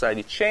role in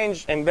society,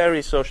 changed and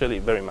vary socially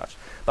very much.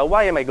 But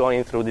why am I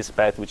going through this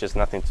path which has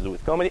nothing to do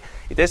with comedy?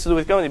 It has to do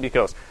with comedy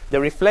because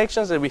the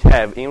reflections that we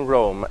have in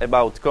Rome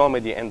about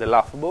comedy and the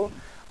laughable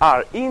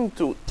are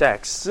into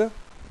texts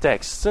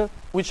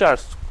which are,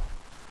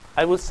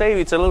 I would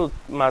say it's a little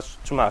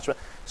too much, but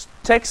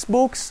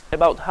textbooks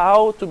about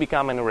how to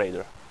become an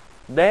orator.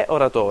 De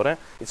Oratore,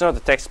 it's not a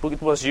textbook,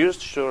 it was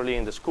used surely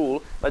in the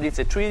school, but it's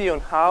a treatise on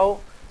how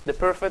the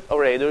perfect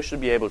orator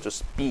should be able to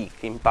speak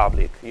in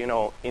public, you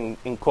know,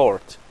 in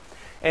court.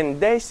 And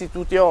De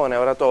Institutione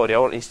Oratoria,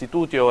 or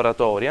Institutio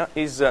Oratoria,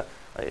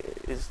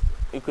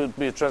 it could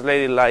be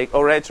translated like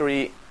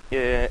oratory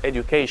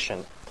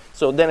education.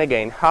 So then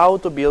again, how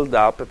to build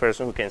up a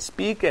person who can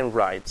speak and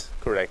write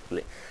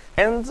correctly.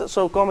 And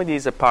so comedy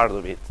is a part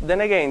of it. Then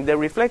again, the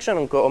reflection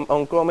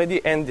on comedy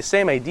and the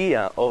same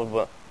idea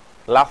of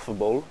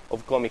laughable,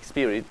 of comic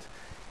spirit,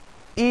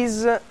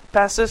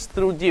 passes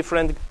through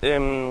different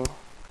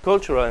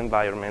cultural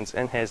environments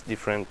and takes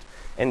different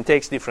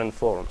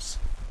forms,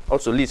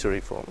 also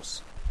literary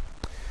forms.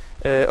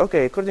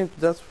 Okay, according to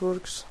that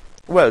works.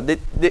 Well,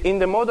 in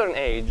the modern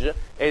age,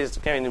 as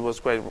Kevin was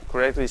quite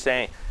correctly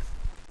saying,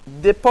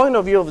 the point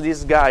of view of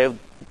this guy,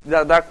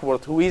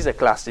 Duckworth, who is a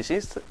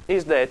classicist,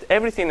 is that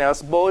everything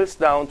else boils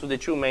down to the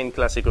two main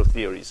classical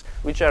theories,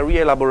 which are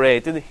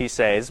re-elaborated, he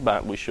says,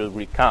 but we should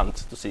recount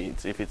to see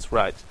if it's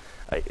right.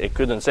 I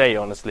couldn't say,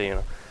 honestly,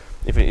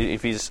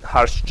 if his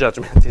harsh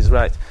judgment is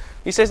right.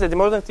 He says that the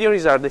modern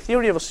theories are the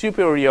theory of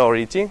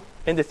superiority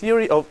and the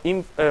theory of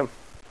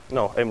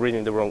no, I'm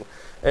reading the wrong.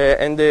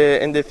 And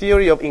the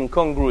theory of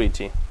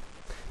incongruity.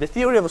 The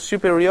theory of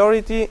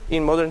superiority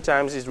in modern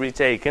times is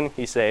retaken,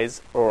 he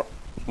says, or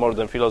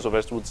modern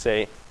philosophers would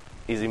say,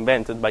 is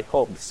invented by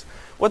Hobbes.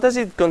 What does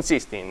it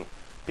consist in,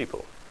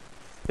 people?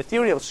 The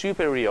theory of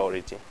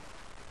superiority.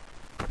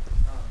 The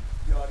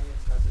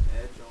audience has an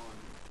edge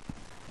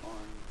on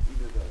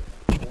either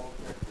the moral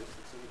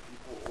characteristics of the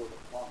people or the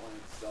plotline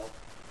itself.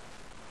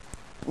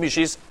 Which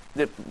is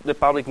the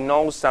public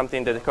knows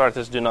something that the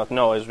characters do not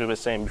know, as we were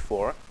saying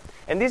before.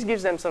 And this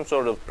gives them some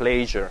sort of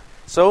pleasure.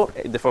 So,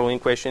 the following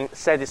question,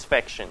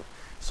 satisfaction.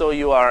 So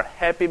you are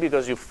happy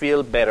because you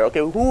feel better. Okay,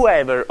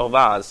 whoever of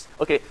us,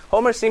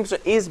 Homer Simpson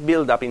is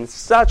built up in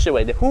such a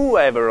way that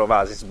whoever of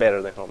us is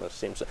better than Homer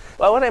Simpson.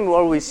 Well, what I'm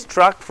always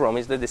struck from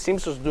is that the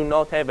Simpsons do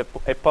not have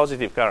a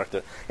positive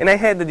character. And I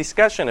had a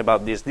discussion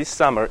about this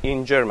summer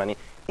in Germany,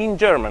 in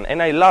German,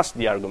 and I lost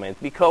the argument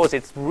because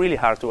it's really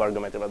hard to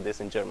argument about this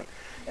in German.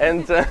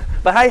 And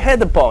but I had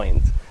a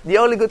point. The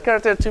only good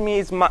character to me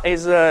is how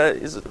is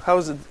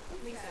it?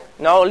 Lisa.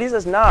 No,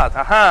 Lisa's not.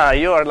 Aha,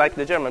 you are like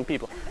the German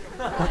people.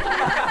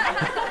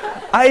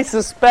 I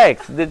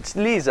suspect that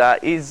Lisa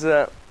is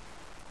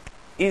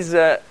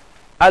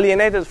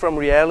alienated from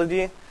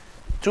reality,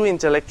 too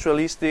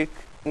intellectualistic,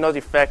 not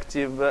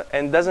effective,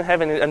 and doesn't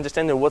have any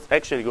understanding of what's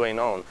actually going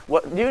on.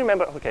 What do you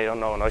remember? Okay, oh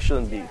no, I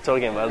shouldn't be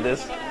talking about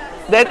this.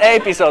 That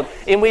episode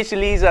in which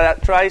Lisa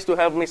tries to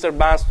help Mr.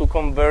 Barnes to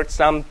convert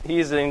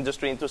his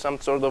industry into some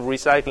sort of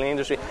recycling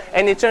industry,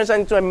 and it turns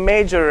into a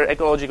major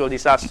ecological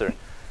disaster.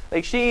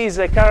 Like, she is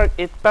a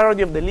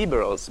parody of the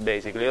liberals,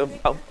 basically, of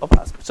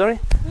us. Sorry?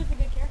 Who's the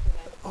good character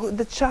then? Oh,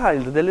 the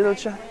child, the little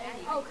child.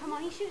 Oh, come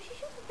on, she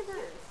shoots with the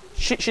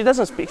birds. She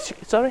doesn't speak.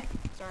 Sorry?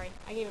 Sorry,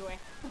 I gave it away.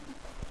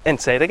 And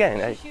say it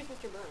again. She shoots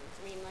Mr. Burns.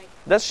 I mean, like.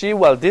 Does she?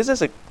 Well, this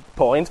is a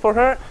point for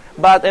her.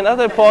 But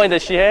another point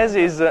that she has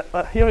is,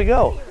 here we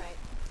go. You're right.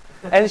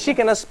 And she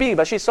cannot speak,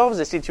 but she solves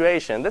the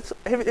situation.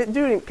 Can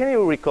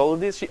you recall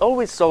this? She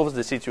always solves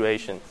the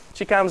situation.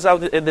 She comes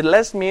out at the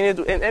last minute,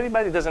 and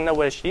everybody doesn't know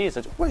where she is.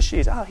 Where she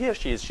is? Ah, here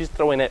she is. She's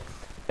throwing a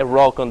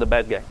rock on the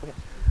bad guy. Okay.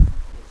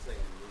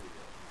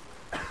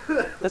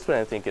 That's what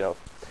I'm thinking of.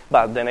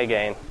 But then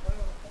again,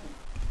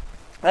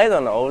 I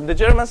don't know. The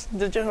Germans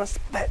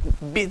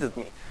beat at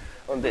me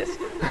on this.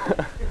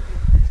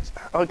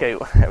 Okay,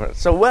 whatever.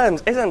 So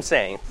as I'm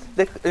saying,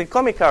 the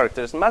comic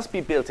characters must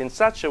be built in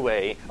such a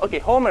way. Okay,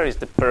 Homer is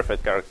the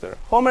perfect character.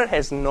 Homer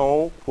has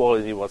no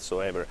quality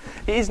whatsoever.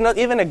 He is not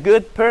even a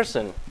good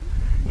person.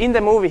 In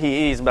the movie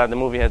he is, but the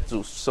movie had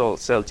to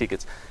sell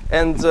tickets.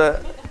 And,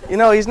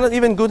 he's not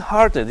even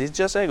good-hearted. He's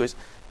just egoist.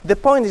 The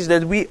point is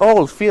that we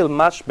all feel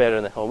much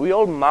better than Homer. We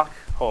all mock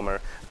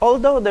Homer.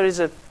 Although there is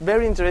a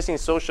very interesting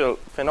social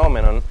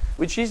phenomenon,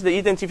 which is the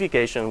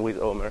identification with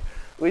Homer,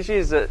 which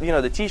is,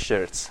 the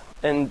T-shirts.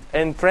 And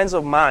friends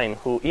of mine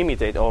who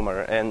imitate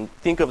Homer and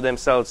think of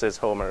themselves as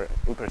Homer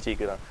in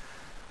particular.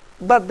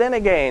 But then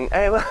again,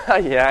 I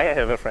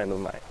have a friend of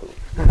mine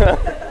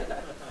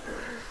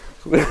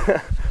who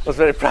was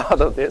very proud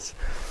of this.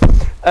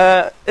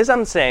 As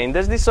I'm saying,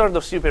 there's this sort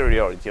of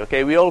superiority,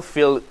 okay? We all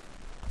feel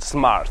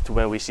smart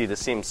when we see The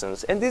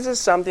Simpsons. And this is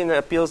something that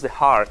appeals the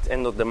heart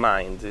and not the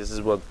mind. This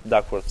is what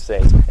Duckworth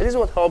says. And this is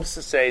what Hobbes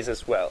says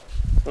as well.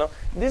 No?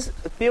 This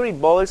theory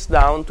boils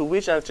down to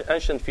which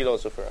ancient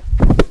philosopher?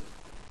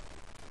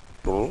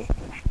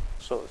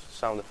 So,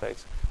 sound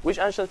effects. Which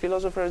ancient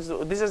philosophers?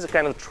 This is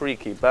kind of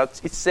tricky, but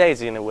it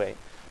says in a way.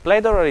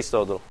 Plato or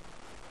Aristotle?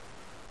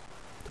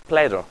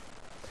 Plato.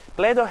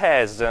 Plato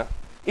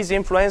is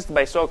influenced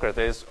by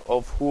Socrates,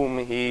 of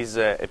whom he is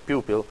a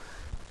pupil.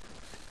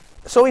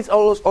 So it's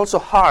also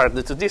hard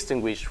to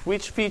distinguish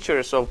which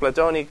features of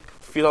Platonic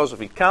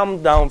philosophy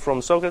come down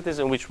from Socrates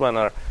and which one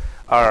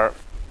are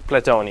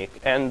Platonic,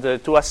 and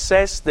to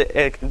assess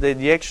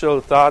the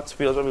actual thought,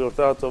 philosophical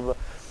thought of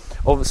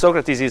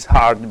Socrates is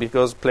hard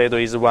because Plato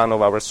is one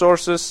of our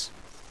sources.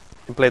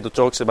 And Plato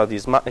talks about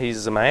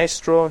his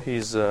maestro,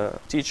 his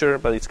teacher,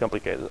 but it's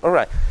complicated. All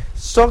right.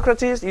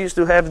 Socrates used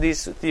to have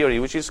this theory,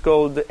 which is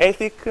called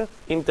ethic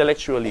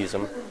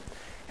intellectualism.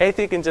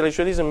 Ethic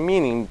intellectualism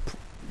meaning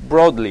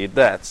broadly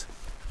that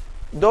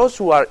those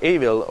who are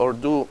evil or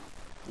do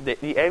the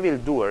evil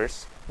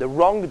doers, the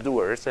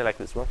wrongdoers, I like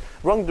this one,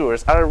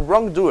 wrongdoers are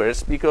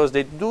wrongdoers because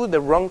they do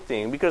the wrong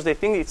thing, because they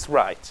think it's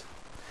right.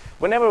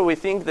 Whenever we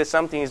think that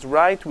something is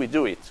right, we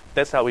do it.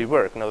 That's how we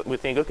work. Now, we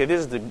think, okay, this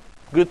is the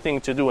good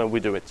thing to do and we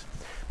do it.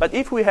 But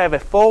if we have a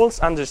false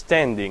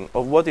understanding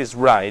of what is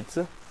right,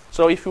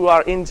 so if we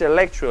are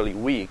intellectually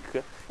weak,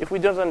 if we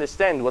don't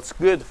understand what's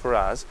good for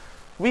us,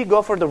 we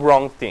go for the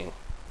wrong thing.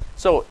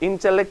 So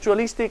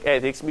intellectualistic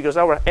ethics, because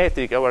our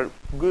ethic, our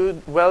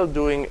good,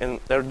 well-doing, and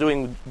they're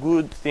doing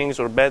good things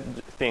or bad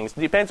things,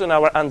 depends on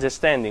our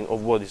understanding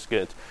of what is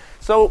good.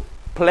 So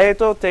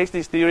Plato takes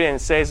this theory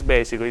and says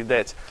basically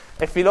that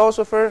a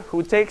philosopher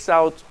who takes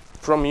out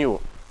from you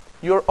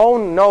your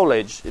own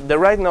knowledge, the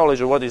right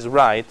knowledge of what is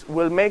right,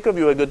 will make of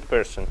you a good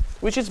person,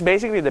 which is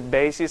basically the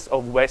basis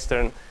of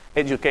Western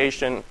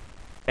education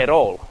at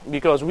all,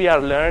 because we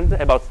are learned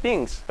about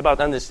things, about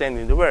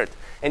understanding the world.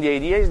 And the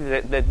idea is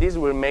that this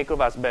will make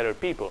of us better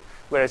people,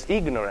 whereas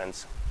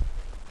ignorance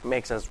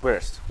makes us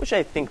worse, which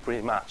I think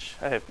pretty much.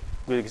 I have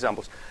good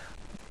examples.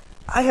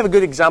 I have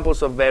good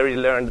examples of very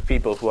learned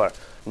people who are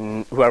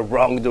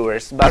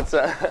wrongdoers, but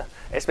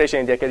especially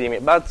in the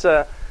academia. But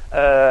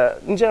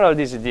in general,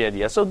 this is the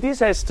idea. So this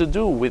has to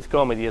do with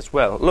comedy as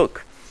well.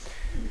 Look,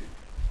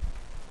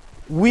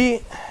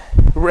 we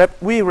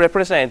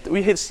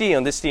see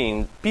on the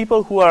scene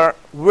people who are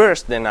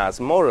worse than us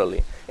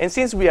morally. And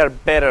since we are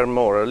better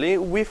morally,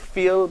 we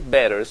feel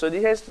better. So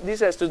this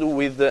has to do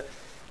with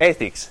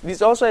ethics.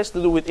 This also has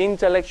to do with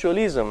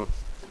intellectualism,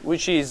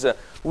 which is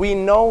we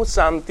know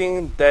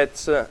something that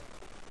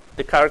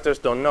the characters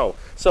don't know.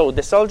 So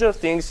the soldier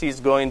thinks he's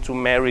going to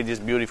marry this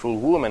beautiful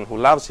woman who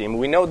loves him.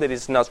 We know that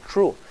it's not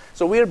true.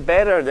 So we're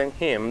better than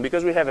him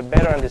because we have a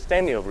better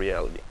understanding of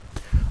reality.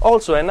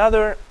 Also,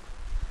 another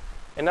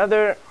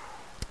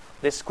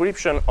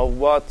description of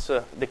what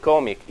the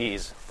comic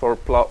is for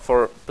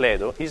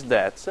Plato is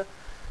that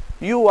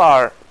you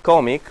are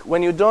comic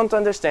when you don't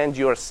understand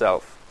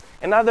yourself.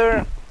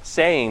 Another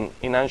saying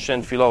in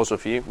ancient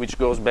philosophy, which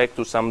goes back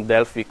to some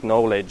Delphic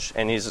knowledge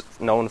and is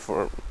known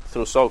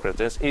through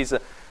Socrates, is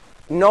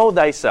know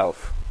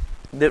thyself.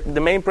 The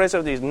main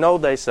precept is know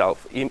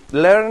thyself.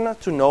 Learn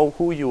to know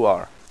who you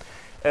are.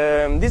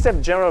 These are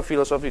general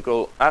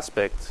philosophical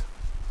aspects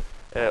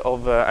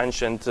of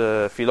ancient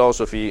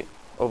philosophy,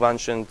 of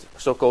ancient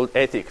so-called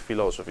ethic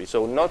philosophy.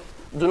 So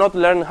do not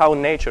learn how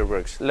nature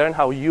works. Learn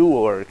how you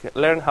work.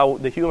 Learn how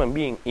the human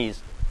being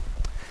is.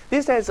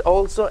 This has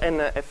also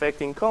an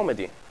effect in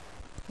comedy,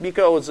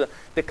 because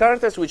the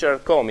characters which are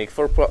comic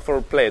for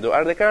Plato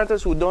are the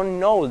characters who don't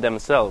know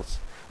themselves.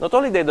 Not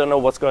only they don't know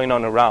what's going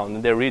on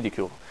around, they're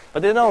ridiculed,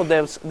 but they don't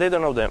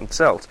know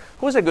themselves.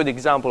 Who's a good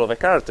example of a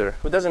character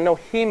who doesn't know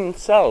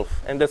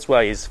himself, and that's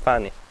why he's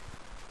funny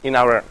in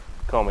our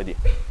comedy,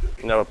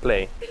 in our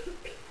play?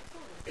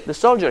 The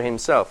soldier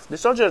himself. The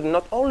soldier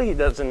not only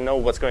doesn't know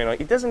what's going on,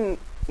 he doesn't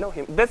know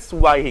him. That's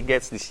why he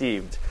gets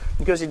deceived,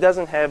 because he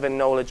doesn't have a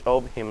knowledge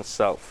of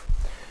himself.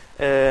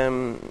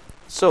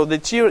 So the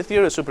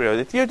theory of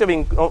superiority, the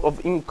theory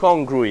of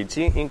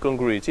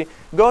incongruity,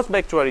 goes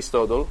back to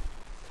Aristotle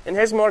and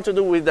has more to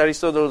do with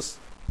Aristotle's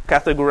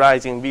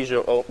categorizing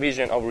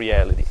vision of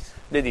reality.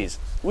 That is,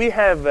 we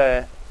have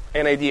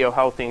an idea of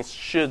how things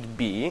should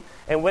be,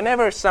 and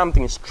whenever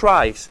something is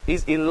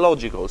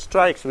illogical,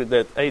 strikes with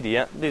that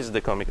idea, this is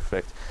the comic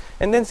effect.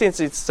 And then since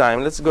it's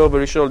time, let's go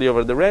very shortly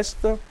over the rest.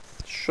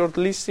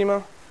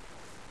 Shortissima.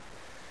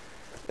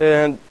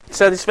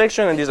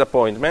 Satisfaction and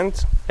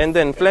disappointment. And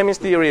then Fleming's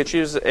theory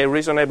achieves a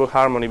reasonable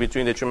harmony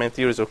between the two main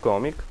theories of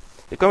comic.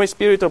 The comic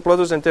spirit of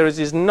Plautus and Teres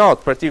is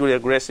not particularly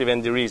aggressive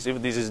and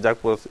derisive. This is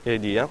Duckworth's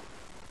idea.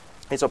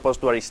 It's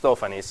opposed to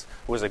Aristophanes,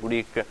 who was a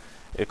Greek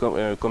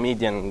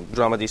comedian,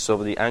 dramatist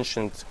of the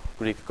ancient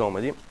Greek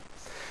comedy.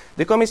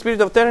 The comic spirit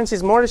of Terence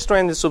is more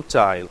restrained and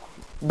subtle.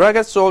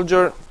 Braga's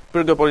soldier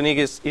Pyrgo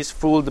Polynices is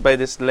fooled by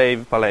the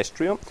slave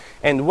Palestrio,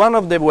 and one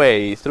of the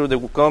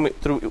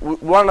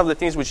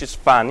things which is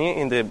funny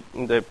in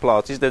the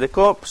plot is that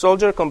the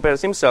soldier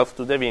compares himself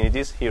to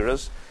divinities,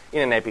 heroes,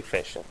 in an epic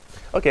fashion.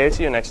 Okay, I'll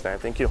see you next time.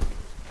 Thank you.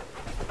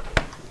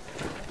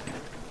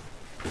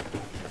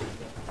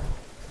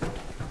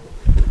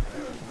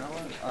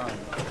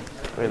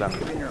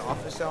 In your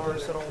office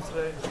hours at all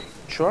today?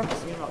 Sure.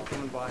 Thinking about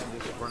coming by and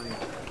just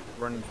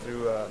running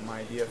through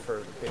my idea for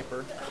the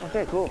paper.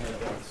 Okay, cool.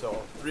 And,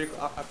 so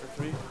after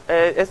 3?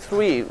 At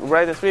 3,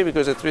 right at 3,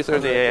 because at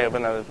 3:30 I have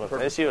another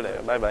one. I'll see you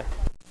later. Bye-bye.